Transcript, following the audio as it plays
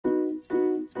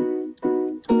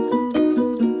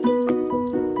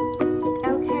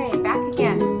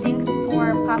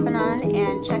on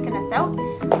and checking us out.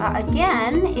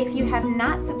 Again, if you have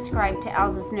not subscribed to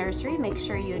Elza's Nursery, make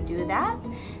sure you do that,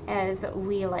 as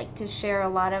we like to share a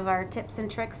lot of our tips and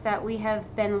tricks that we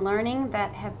have been learning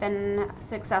that have been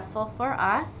successful for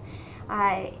us,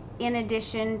 in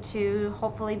addition to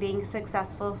hopefully being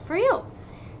successful for you.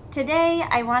 Today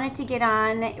I wanted to get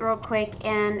on real quick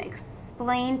and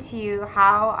explain to you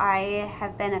how I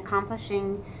have been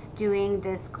accomplishing doing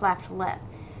this cleft lip.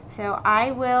 So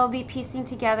I will be piecing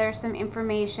together some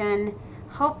information.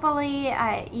 Hopefully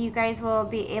you guys will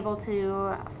be able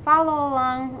to follow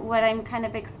along what I'm kind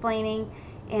of explaining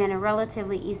in a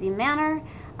relatively easy manner.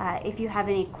 If you have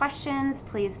any questions,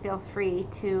 please feel free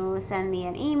to send me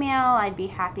an email. I'd be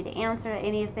happy to answer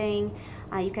anything.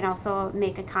 You can also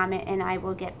make a comment and I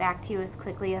will get back to you as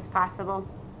quickly as possible.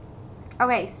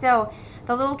 Okay, so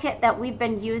the little kit that we've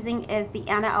been using is the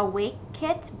Anna Awake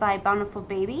kit by Bountiful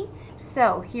Baby.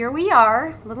 So here we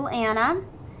are, little Anna.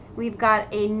 We've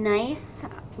got a nice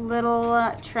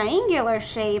little triangular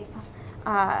shape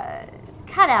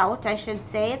cut out, I should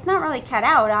say. It's not really cut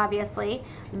out, obviously,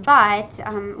 but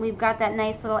we've got that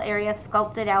nice little area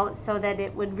sculpted out so that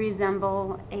it would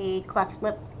resemble a cleft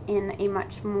lip in a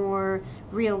much more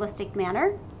realistic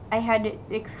manner. I had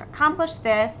accomplished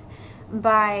this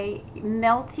by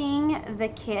melting the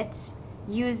kit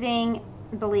using,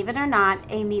 believe it or not,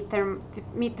 a meat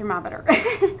thermometer.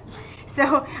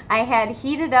 So I had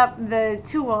heated up the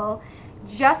tool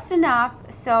just enough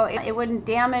so it wouldn't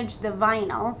damage the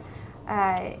vinyl.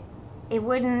 It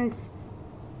wouldn't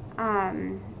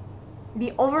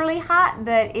be overly hot,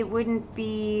 but it wouldn't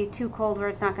be too cold where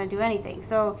it's not going to do anything.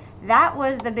 So that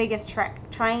was the biggest trick,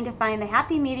 trying to find the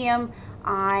happy medium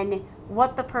on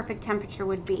what the perfect temperature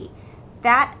would be.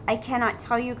 That I cannot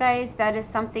tell you guys. That is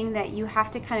something that you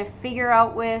have to kind of figure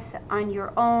out on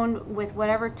your own with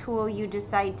whatever tool you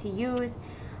decide to use.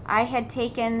 I had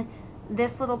taken this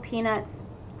little Peanuts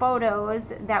photos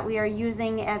that we are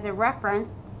using as a reference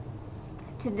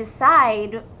to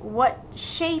decide what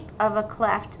shape of a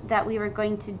cleft that we were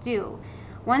going to do.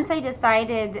 Once I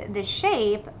decided the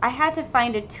shape, I had to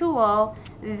find a tool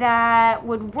that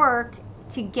would work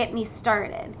to get me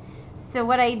started. So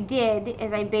what I did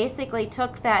is I basically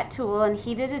took that tool and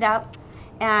heated it up,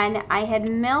 and I had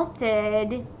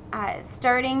melted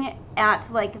starting at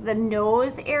like the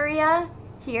nose area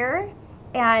here,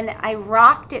 and I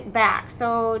rocked it back.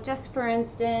 So just for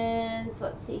instance,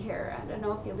 let's see here. I don't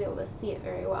know if you'll be able to see it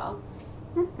very well.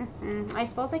 I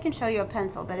suppose I can show you a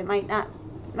pencil, but it might not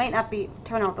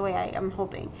turn out the way I am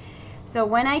hoping. So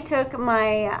when I took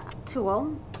my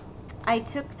tool, I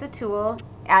took the tool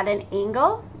at an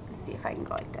angle. Let's see if I can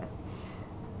go like this.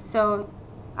 So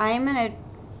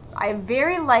I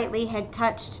very lightly had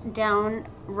touched down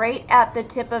right at the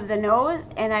tip of the nose,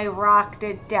 and I rocked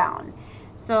it down.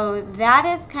 So that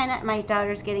is kind of, my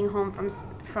daughter's getting home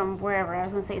from wherever. I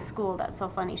was going to say school. That's so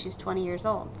funny. She's 20 years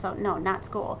old. So no, not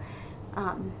school.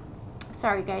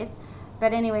 Sorry, guys.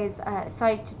 But anyways, so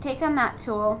I take on that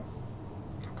tool,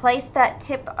 place that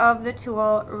tip of the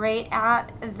tool right at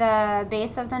the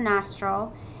base of the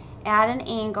nostril at an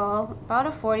angle, about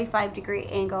a 45-degree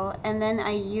angle, and then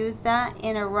I use that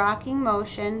in a rocking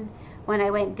motion. When I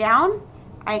went down,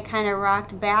 I kind of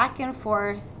rocked back and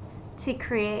forth to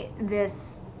create this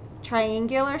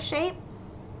triangular shape.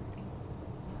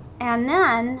 And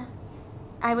then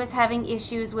I was having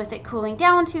issues with it cooling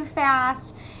down too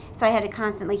fast, so I had to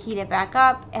constantly heat it back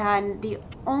up, and the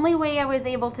only way I was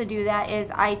able to do that is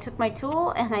I took my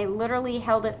tool and I literally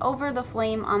held it over the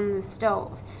flame on the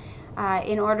stove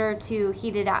in order to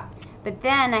heat it up. But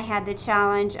then I had the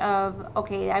challenge of,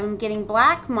 okay, I'm getting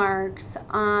black marks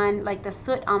on, like the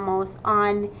soot almost,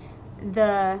 on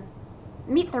the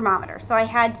meat thermometer. So I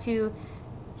had to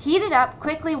heat it up,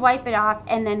 quickly wipe it off,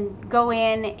 and then go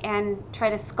in and try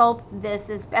to sculpt this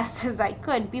as best as I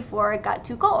could before it got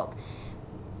too cold.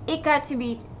 It got to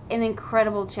be an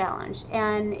incredible challenge,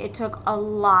 and it took a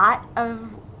lot of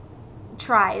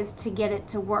tries to get it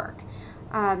to work.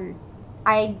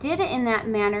 I did it in that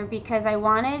manner because I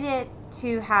wanted it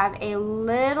to have a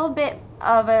little bit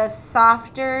of a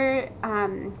softer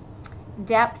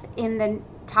depth in the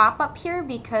top up here,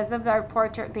 because of our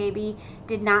portrait baby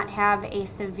did not have a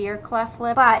severe cleft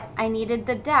lip, but I needed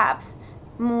the depth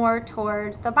more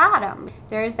towards the bottom.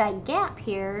 There's that gap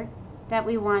here that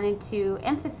we wanted to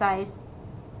emphasize.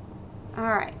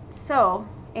 Alright, so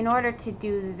in order to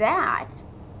do that,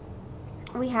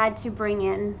 we had to bring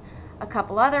in a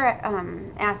couple other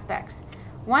aspects.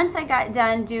 Once I got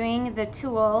done doing the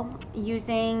tool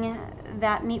using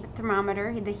that meat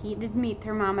thermometer, the heated meat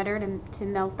thermometer to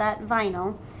melt that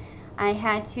vinyl, I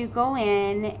had to go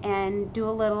in and do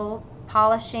a little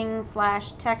polishing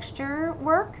slash texture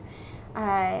work.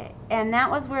 And that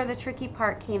was where the tricky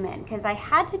part came in, because I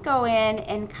had to go in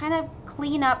and kind of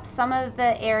clean up some of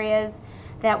the areas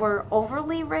that were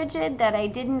overly rigid that I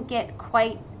didn't get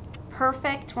quite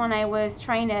perfect when I was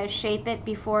trying to shape it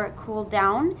before it cooled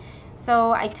down.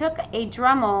 So I took a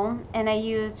Dremel and I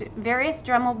used various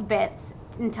Dremel bits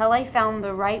until I found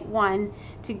the right one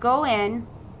to go in,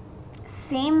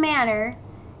 same manner,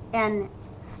 and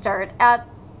start at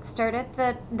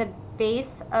the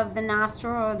base of the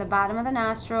nostril or the bottom of the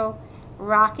nostril,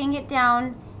 rocking it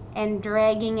down and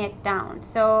dragging it down.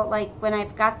 So like when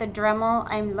I've got the Dremel,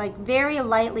 I'm like very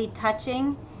lightly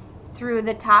touching through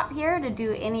the top here to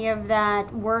do any of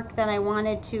that work that I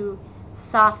wanted to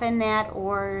soften that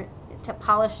or to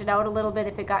polish it out a little bit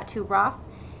if it got too rough.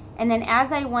 And then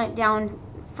as I went down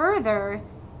further,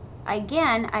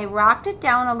 again, I rocked it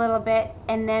down a little bit,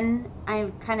 and then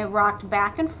I kind of rocked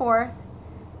back and forth,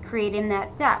 creating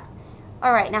that depth.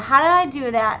 All right, now how did I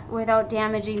do that without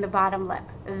damaging the bottom lip?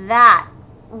 That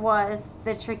was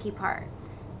the tricky part.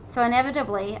 So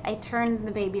inevitably, I turned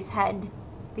the baby's head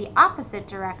the opposite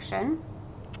direction,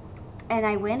 and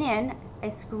I went in, I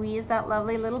squeezed that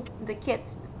lovely the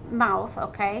kit's mouth,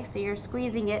 okay? So you're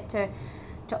squeezing it to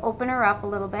open her up a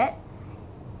little bit.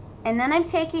 And then I'm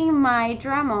taking my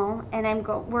Dremel and I'm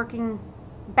working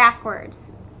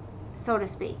backwards, so to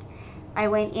speak. I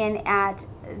went in at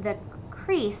the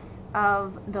crease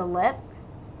of the lip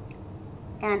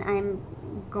and I'm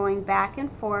going back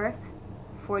and forth,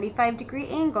 45-degree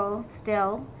angle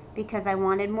still, because I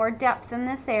wanted more depth in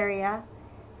this area.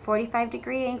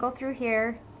 45-degree angle through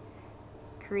here,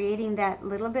 creating that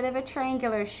little bit of a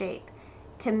triangular shape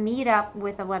to meet up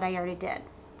with what I already did,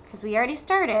 because we already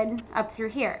started up through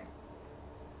here.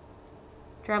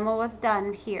 Dremel was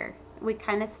done here. We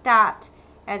kind of stopped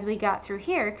as we got through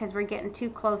here because we're getting too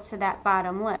close to that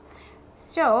bottom lip.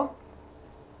 So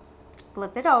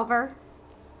flip it over,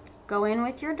 go in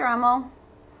with your Dremel.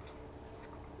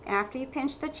 After you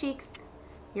pinch the cheeks,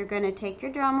 you're going to take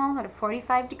your Dremel at a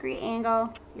 45-degree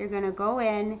angle. You're going to go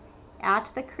in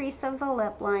at the crease of the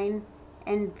lip line,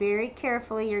 and very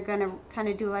carefully you're going to kind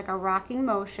of do like a rocking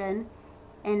motion,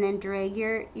 and then drag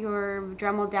your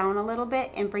Dremel down a little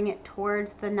bit and bring it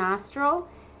towards the nostril.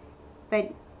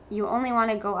 But you only want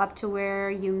to go up to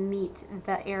where you meet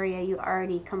the area you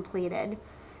already completed.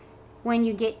 When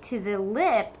you get to the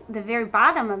lip, the very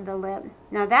bottom of the lip,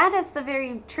 now that is the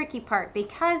very tricky part,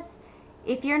 because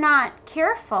if you're not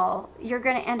careful, you're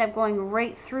going to end up going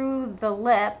right through the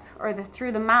lip or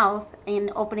through the mouth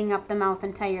and opening up the mouth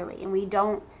entirely, and we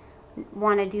don't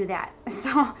want to do that.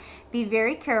 So be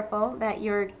very careful that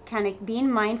you're kind of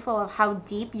being mindful of how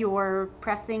deep you're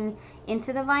pressing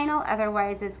into the vinyl,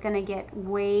 otherwise it's going to get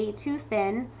way too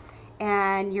thin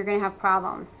and you're going to have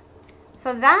problems.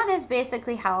 So that is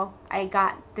basically how I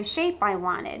got the shape I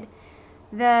wanted.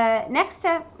 The next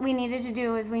step we needed to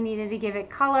do is we needed to give it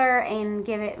color and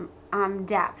give it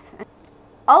depth.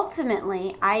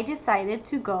 Ultimately, I decided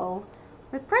to go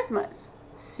with Prismas.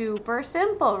 Super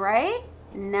simple, right?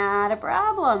 Not a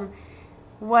problem.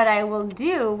 What I will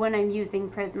do when I'm using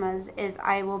Prismas is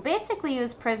I will basically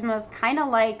use Prismas kind of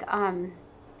like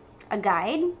a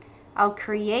guide. I'll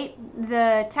create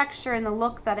the texture and the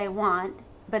look that I want,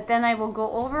 but then I will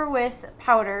go over with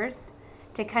powders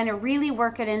to kind of really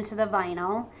work it into the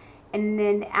vinyl. And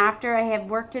then after I have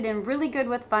worked it in really good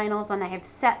with vinyls and I have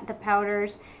set the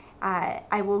powders,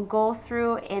 I will go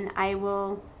through and I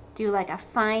will do like a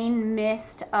fine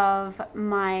mist of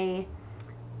my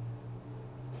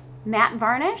matte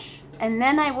varnish, and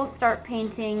then I will start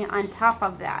painting on top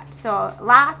of that. So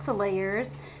lots of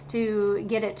layers to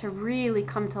get it to really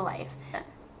come to life.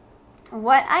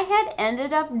 What I had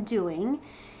ended up doing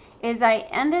is I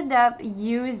ended up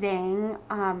using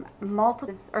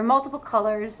multiple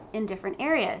colors in different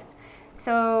areas.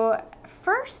 So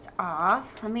first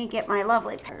off, let me get my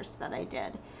lovely pairs that I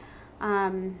did.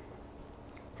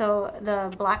 So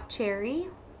the black cherry,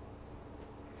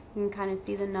 you can kind of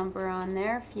see the number on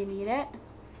there if you need it.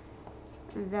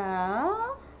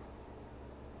 The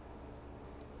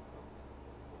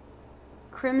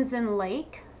Crimson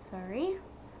Lake, sorry.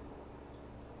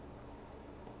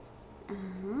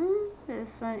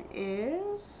 This one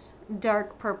is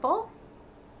dark purple.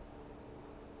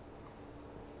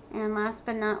 And last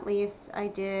but not least, I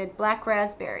did black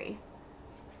raspberry.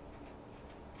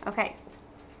 Okay.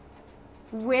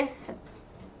 With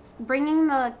bringing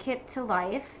the kit to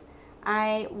life,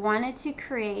 I wanted to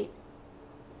create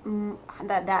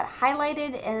that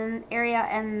highlighted area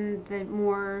and the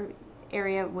more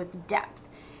area with depth.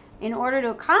 In order to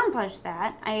accomplish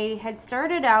that, I had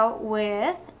started out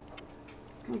with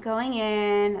Going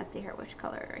in, let's see here, which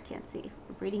color, I can't see.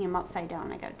 I'm reading them upside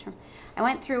down, I gotta turn. I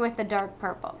went through with the dark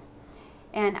purple,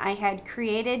 and I had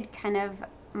created kind of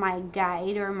my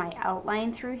guide or my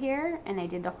outline through here, and I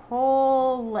did the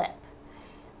whole lip.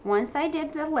 Once I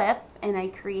did the lip and I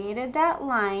created that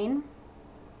line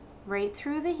right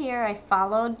through the here, I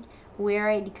followed where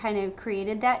I kind of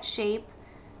created that shape,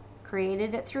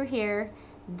 created it through here.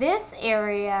 This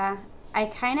area, I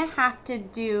kind of have to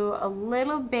do a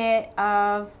little bit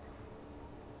of,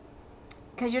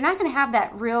 because you're not going to have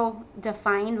that real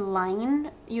defined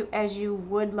line as you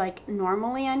would like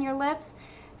normally on your lips.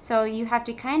 So you have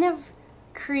to kind of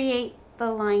create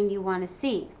the line you want to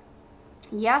see.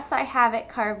 Yes, I have it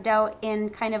carved out in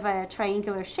kind of a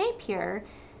triangular shape here,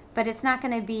 but it's not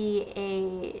going to be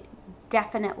a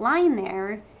definite line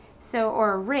there, so,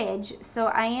 or a ridge. So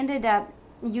I ended up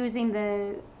using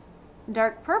the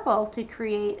dark purple to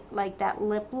create like that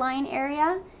lip line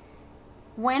area.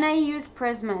 When I use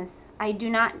Prismas, I do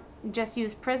not just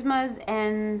use Prismas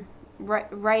and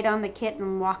write on the kit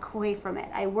and walk away from it.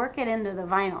 I work it into the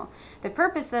vinyl. The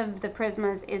purpose of the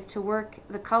Prismas is to work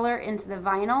the color into the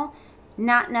vinyl,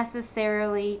 not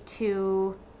necessarily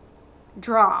to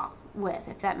draw with,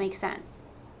 if that makes sense.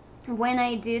 When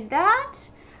I did that,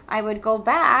 I would go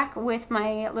back with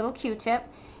my little Q-tip,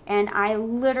 and I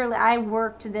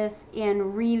worked this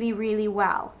in really, really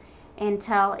well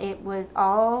until it was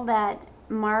all that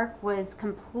mark was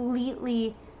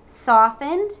completely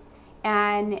softened,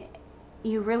 and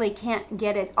you really can't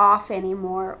get it off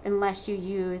anymore unless you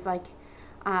use like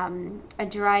a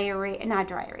dry erase, not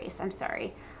dry erase, I'm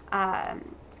sorry, a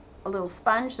little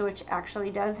sponge, which actually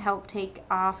does help take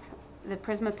off the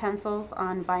Prisma pencils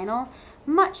on vinyl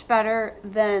much better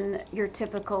than your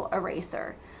typical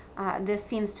eraser. This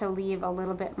seems to leave a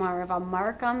little bit more of a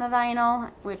mark on the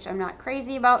vinyl, which I'm not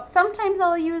crazy about. Sometimes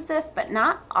I'll use this, but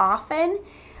not often.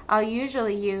 I'll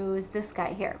usually use this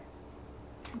guy here,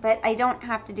 but I don't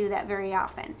have to do that very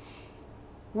often.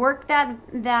 Work that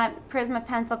Prisma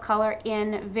pencil color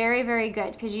in very, very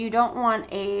good, because you don't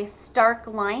want a stark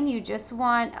line. You just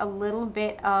want a little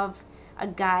bit of a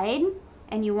guide,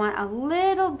 and you want a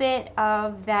little bit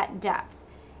of that depth.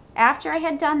 After I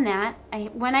had done that,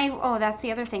 that's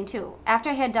the other thing too. After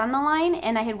I had done the line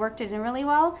and I had worked it in really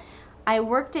well, I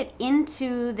worked it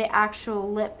into the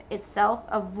actual lip itself,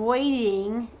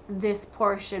 avoiding this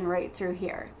portion right through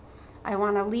here. I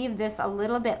want to leave this a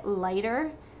little bit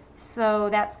lighter. So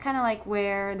that's kind of like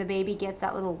where the baby gets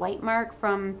that little white mark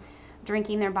from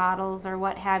drinking their bottles or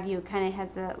what have you. Kind of has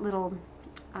a little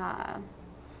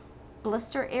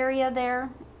blister area there.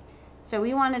 So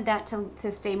we wanted that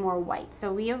to stay more white.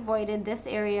 So we avoided this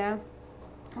area.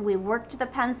 We worked the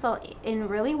pencil in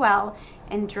really well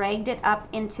and dragged it up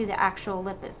into the actual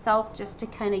lip itself just to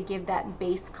kind of give that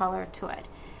base color to it.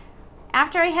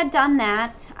 After I had done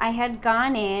that, I had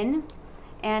gone in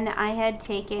and I had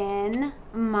taken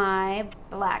my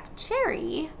black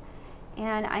cherry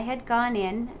and I had gone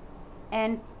in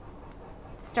and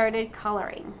started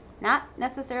coloring. Not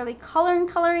necessarily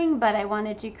coloring, but I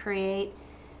wanted to create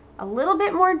a little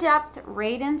bit more depth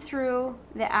right in through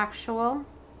the actual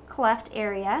cleft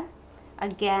area.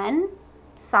 Again,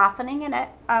 softening it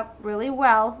up really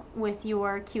well with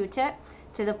your Q-tip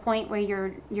to the point where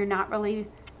you're not really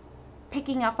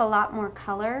picking up a lot more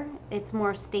color. It's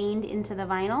more stained into the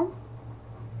vinyl.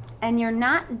 And you're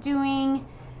not doing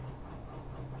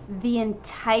the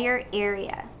entire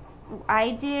area.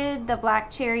 I did the black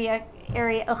cherry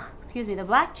the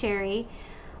black cherry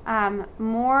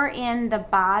more in the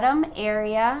bottom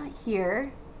area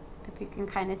here, if you can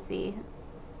kind of see.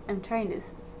 I'm trying to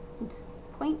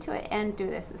point to it and do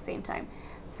this at the same time.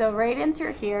 So right in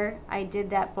through here, I did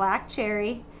that black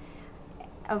cherry,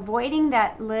 avoiding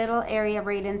that little area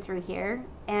right in through here,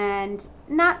 and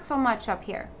not so much up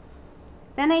here.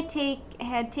 Then I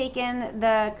had taken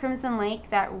the Crimson Lake,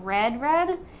 that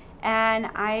red, and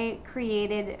I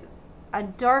created a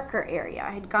darker area.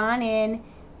 I had gone in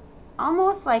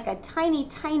almost like a tiny,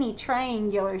 tiny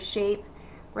triangular shape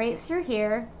right through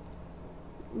here.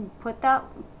 Put that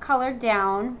color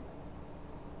down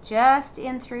just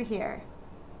in through here.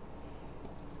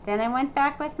 Then I went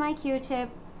back with my Q-tip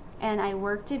and I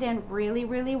worked it in really,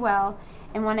 really well.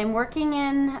 And when I'm working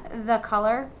in the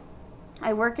color,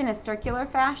 I work in a circular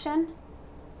fashion,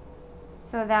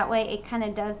 so that way it kind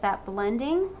of does that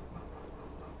blending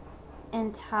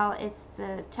until it's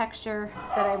the texture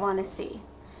that I want to see.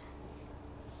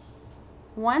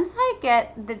 Once I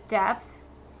get the depth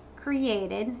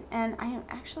created, and I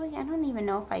don't even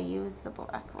know if I use the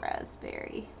black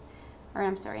raspberry, or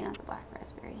I'm sorry, not the black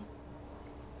raspberry.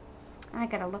 I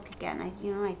gotta look again.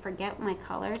 I forget my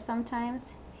colors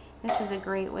sometimes. This is a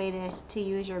great way to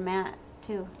use your mat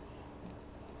too.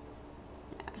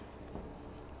 Yeah.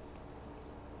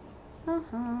 Okay,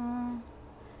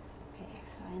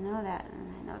 so I know that,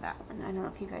 and I know that one. I don't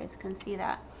know if you guys can see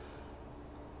that.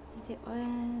 I think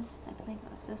I believe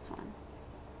it was this one.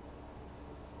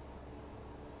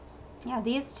 Yeah,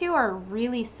 these two are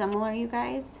really similar, you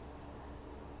guys.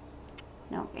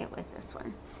 No, it was this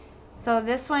one. So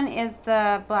this one is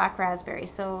the black raspberry.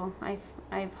 So I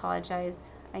apologize.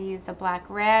 I used the black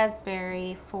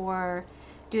raspberry for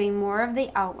doing more of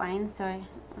the outline. So I'll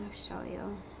show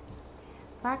you.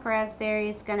 Black raspberry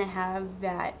is going to have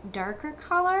that darker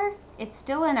color. It's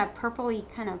still in a purpley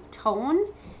kind of tone,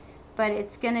 but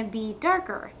it's going to be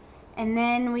darker. And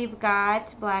then we've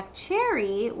got black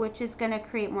cherry, which is going to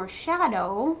create more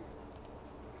shadow.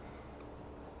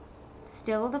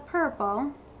 Still the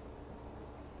purple.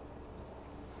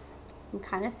 You can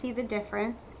kind of see the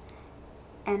difference.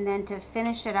 And then to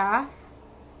finish it off,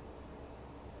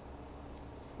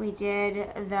 we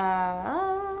did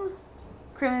the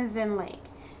Crimson Lake.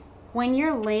 When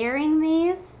you're layering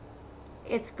these,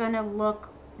 it's going to look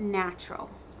natural.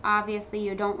 Obviously,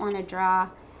 you don't want to draw,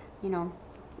 you know,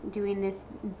 doing this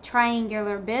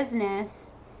triangular business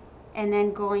and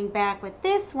then going back with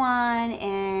this one,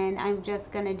 and I'm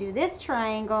just going to do this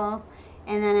triangle,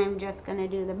 and then I'm just going to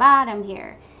do the bottom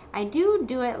here. I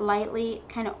do it lightly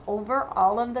kind of over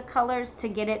all of the colors to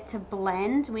get it to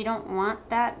blend. We don't want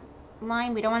that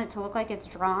line, we don't want it to look like it's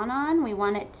drawn on. We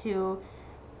want it to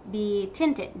be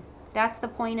tinted. That's the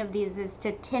point of these, is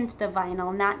to tint the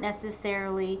vinyl, not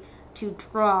necessarily to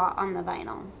draw on the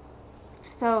vinyl.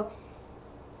 So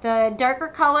the darker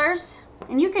colors,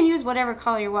 and you can use whatever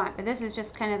color you want, but this is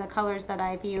just kind of the colors that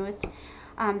I've used.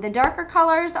 The darker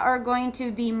colors are going to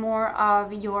be more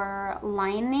of your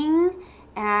lining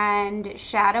and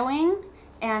shadowing,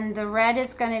 and the red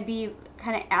is going to be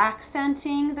kind of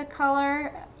accenting the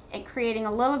color and creating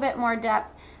a little bit more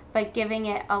depth, but giving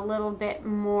it a little bit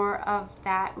more of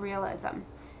that realism.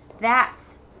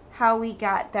 That's how we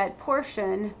got that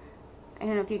portion. I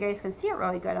don't know if you guys can see it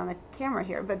really good on the camera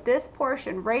here, but this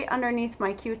portion right underneath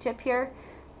my Q-tip here,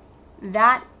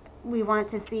 that we want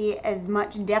to see as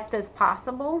much depth as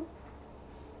possible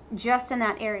just in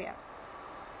that area.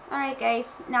 Alright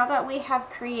guys, now that we have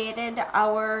created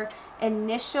our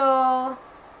initial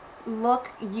look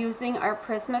using our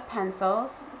Prisma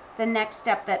pencils, the next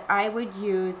step that I would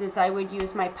use is I would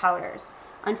use my powders.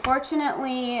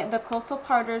 Unfortunately, the coastal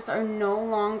powders are no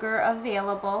longer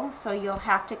available, so you'll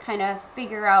have to kind of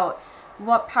figure out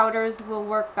what powders will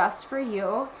work best for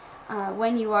you.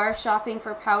 When you are shopping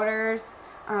for powders,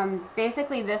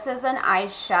 basically this is an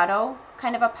eyeshadow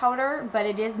kind of a powder, but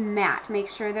it is matte. Make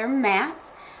sure they're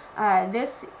matte.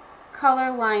 This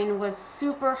color line was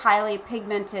super highly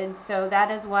pigmented, so that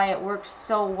is why it works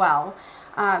so well.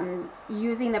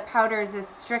 Using the powders is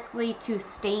strictly to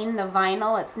stain the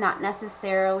vinyl. It's not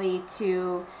necessarily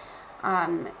to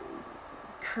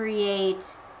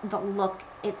create the look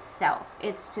itself.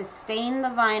 It's to stain the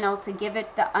vinyl, to give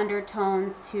it the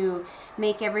undertones, to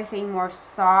make everything more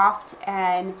soft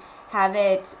and have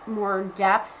it more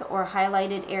depth or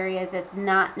highlighted areas. It's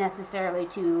not necessarily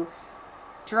to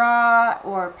draw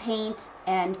or paint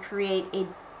and create a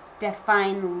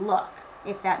defined look,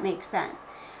 if that makes sense.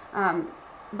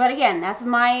 But again, that's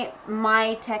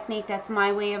my technique, that's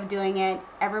my way of doing it.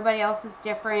 Everybody else is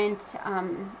different.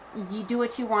 You do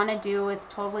what you want to do. It's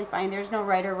totally fine. There's no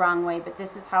right or wrong way, but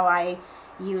this is how I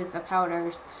use the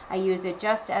powders. I use it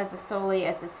just solely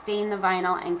as to stain the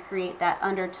vinyl and create that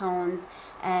undertones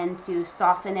and to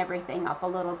soften everything up a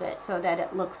little bit so that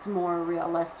it looks more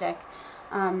realistic.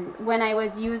 When I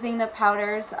was using the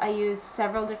powders, I used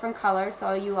several different colors,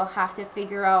 so you will have to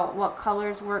figure out what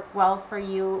colors work well for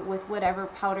you with whatever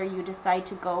powder you decide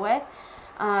to go with.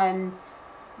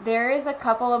 There is a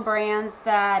couple of brands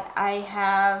that I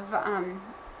have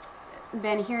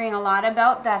been hearing a lot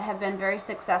about that have been very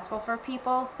successful for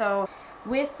people. So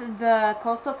with the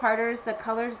coastal powders, the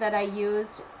colors that I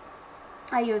use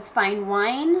Fine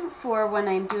Wine for when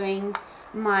I'm doing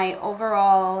my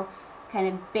overall kind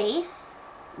of base,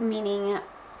 meaning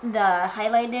the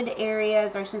highlighted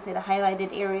areas, or I shouldn't say the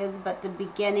highlighted areas, but the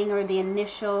beginning or the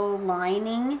initial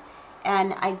lining.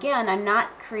 And again, I'm not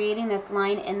creating this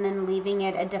line and then leaving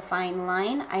it a defined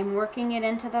line. I'm working it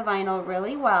into the vinyl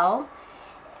really well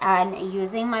and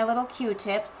using my little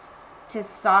Q-tips to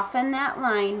soften that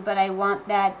line, but I want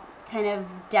that kind of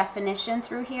definition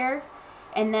through here.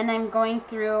 And then I'm going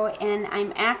through and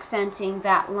I'm accenting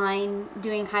that line,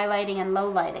 doing highlighting and low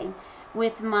lighting.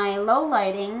 With my low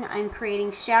lighting, I'm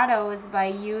creating shadows by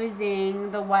using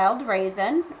the Wild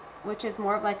Raisin, which is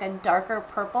more of like a darker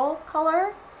purple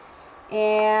color.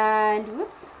 And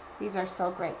whoops, these are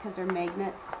so great because they're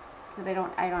magnets, so I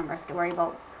don't have to worry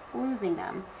about losing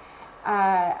them.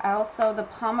 Also the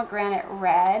pomegranate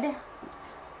red, oops,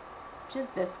 which is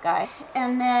this guy.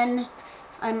 And then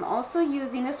I'm also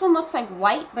using, this one looks like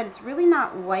white, but it's really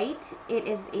not white. It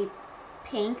is a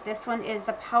pink. This one is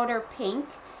the powder pink.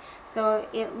 So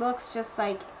it looks just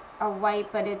like a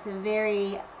white, but it's a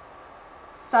very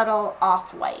subtle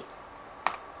off-white.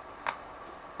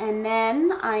 And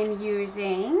then I'm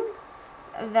using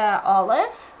the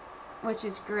olive, which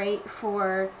is great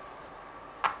for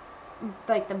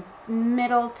like the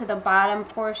middle to the bottom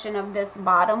portion of this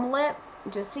bottom lip,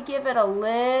 just to give it a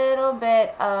little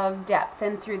bit of depth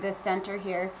in through the center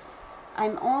here.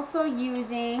 I'm also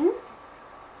using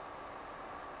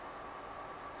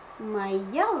my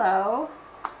yellow.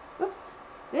 Oops.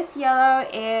 This yellow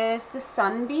is the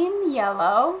Sunbeam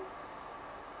Yellow,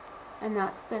 and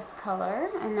that's this color,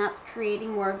 and that's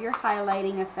creating more of your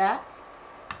highlighting effect.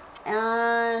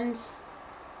 And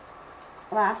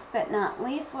last but not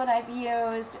least, what I've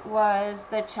used was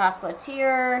the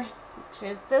Chocolatier,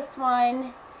 which is this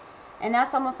one, and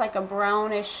that's almost like a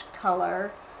brownish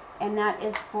color, and that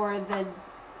is for the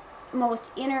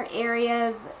most inner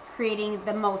areas, creating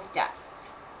the most depth.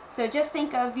 So just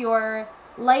think of your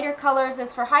lighter colors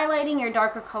as for highlighting, your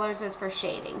darker colors as for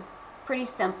shading. Pretty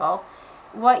simple.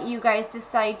 What you guys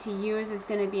decide to use is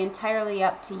going to be entirely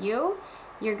up to you.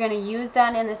 You're going to use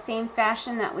that in the same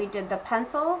fashion that we did the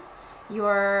pencils.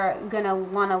 You're going to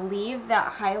want to leave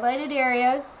that highlighted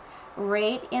areas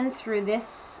right in through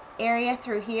this area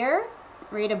through here,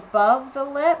 right above the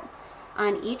lip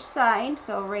on each side.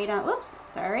 So right on, oops,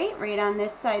 sorry, right on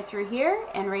this side through here,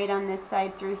 and right on this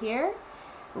side through here.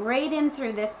 Right in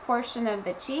through this portion of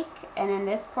the cheek, and in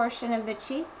this portion of the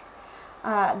cheek.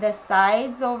 The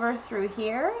sides over through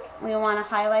here, we want to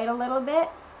highlight a little bit.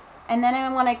 And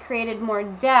then when I created more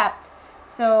depth,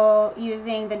 so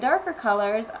using the darker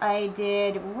colors, I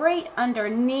did right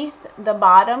underneath the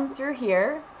bottom through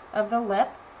here of the lip,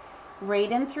 right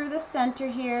in through the center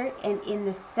here, and in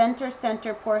the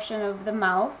center portion of the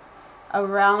mouth,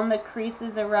 around the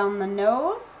creases around the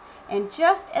nose, and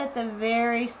just at the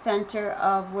very center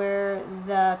of where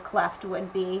the cleft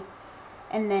would be,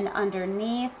 and then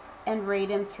underneath and right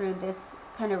in through this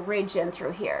kind of ridge in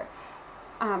through here.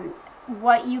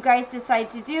 What you guys decide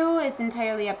to do is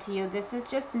entirely up to you. This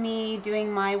is just me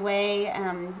doing my way.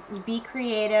 Be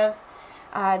creative.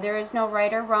 There is no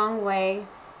right or wrong way,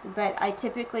 but I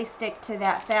typically stick to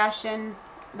that fashion.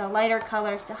 The lighter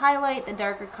colors to highlight, the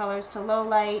darker colors to low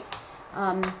light.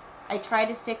 I try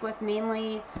to stick with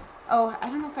mainly, oh, I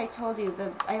don't know if I told you,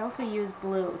 I also use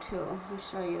blue too. I'll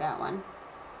show you that one.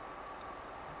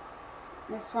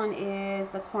 This one is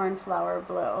the cornflower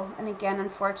blue. And again,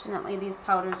 unfortunately, these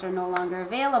powders are no longer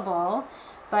available,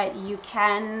 but you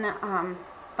can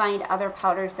find other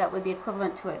powders that would be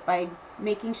equivalent to it by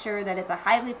making sure that it's a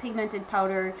highly pigmented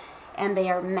powder and they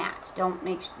are matte. Don't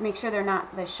make sure they're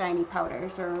not the shiny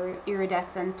powders or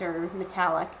iridescent or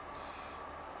metallic.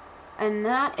 And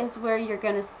that is where you're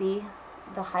going to see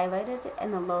the highlighted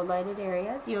and the low lighted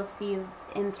areas. You'll see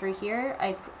in through here,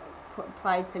 I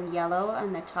applied some yellow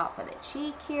on the top of the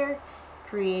cheek here,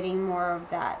 creating more of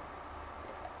that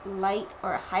light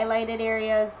or highlighted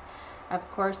areas. Of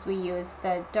course, we use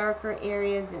the darker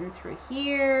areas in through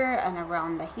here and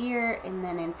around the here, and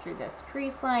then in through this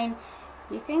crease line.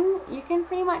 You can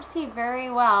pretty much see very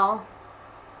well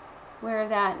where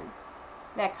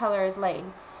that color is laid.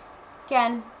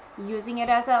 Again, using it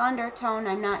as an undertone.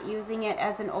 I'm not using it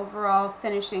as an overall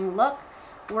finishing look.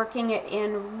 Working it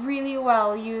in really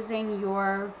well using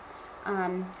your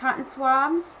cotton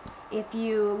swabs. If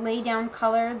you lay down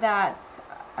color that's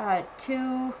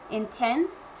too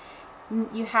intense,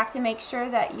 you have to make sure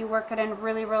that you work it in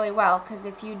really, really well, because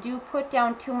if you do put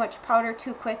down too much powder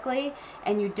too quickly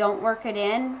and you don't work it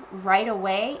in right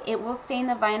away, it will stain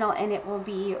the vinyl and it will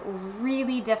be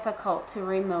really difficult to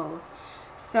remove.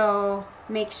 So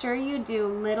make sure you do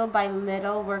little by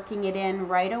little, working it in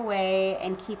right away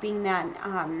and keeping that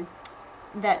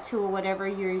that tool, whatever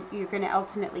you're going to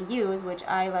ultimately use, which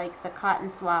I like the cotton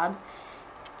swabs,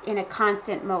 in a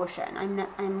constant motion.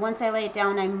 Once I lay it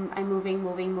down, I'm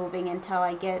moving until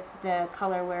I get the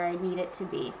color where I need it to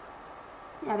be.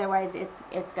 Otherwise,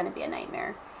 it's going to be a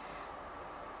nightmare.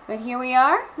 But here we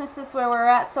are. This is where we're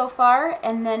at so far,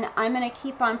 and then I'm going to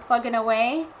keep on plugging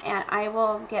away, and I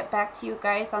will get back to you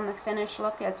guys on the finished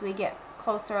look as we get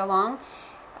closer along.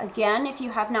 Again, if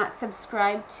you have not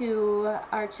subscribed to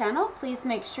our channel, please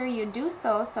make sure you do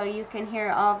so you can hear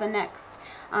all the next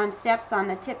steps on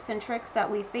the tips and tricks that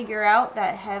we figure out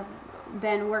that have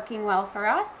been working well for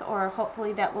us, or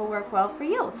hopefully that will work well for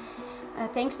you.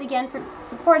 Thanks again for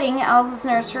supporting Elsa's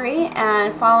Nursery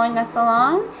and following us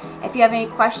along. If you have any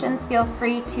questions, feel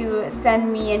free to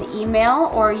send me an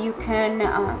email, or you can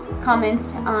comment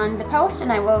on the post,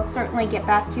 and I will certainly get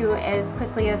back to you as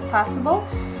quickly as possible.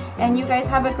 And you guys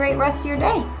have a great rest of your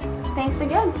day. Thanks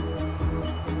again.